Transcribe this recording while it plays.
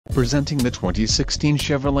Presenting the 2016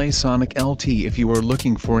 Chevrolet Sonic LT. If you are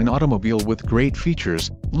looking for an automobile with great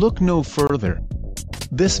features, look no further.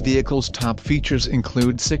 This vehicle's top features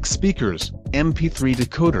include 6 speakers, MP3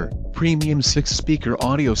 decoder, premium 6-speaker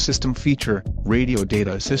audio system feature, radio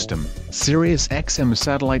data system, Sirius XM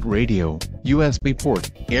satellite radio, USB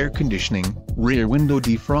port, air conditioning, rear window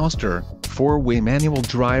defroster, 4-way manual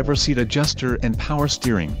driver seat adjuster and power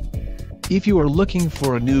steering. If you are looking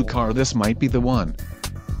for a new car, this might be the one.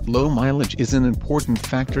 Low mileage is an important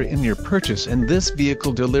factor in your purchase, and this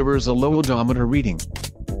vehicle delivers a low odometer reading.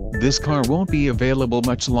 This car won't be available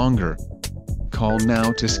much longer. Call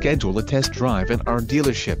now to schedule a test drive at our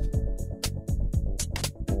dealership.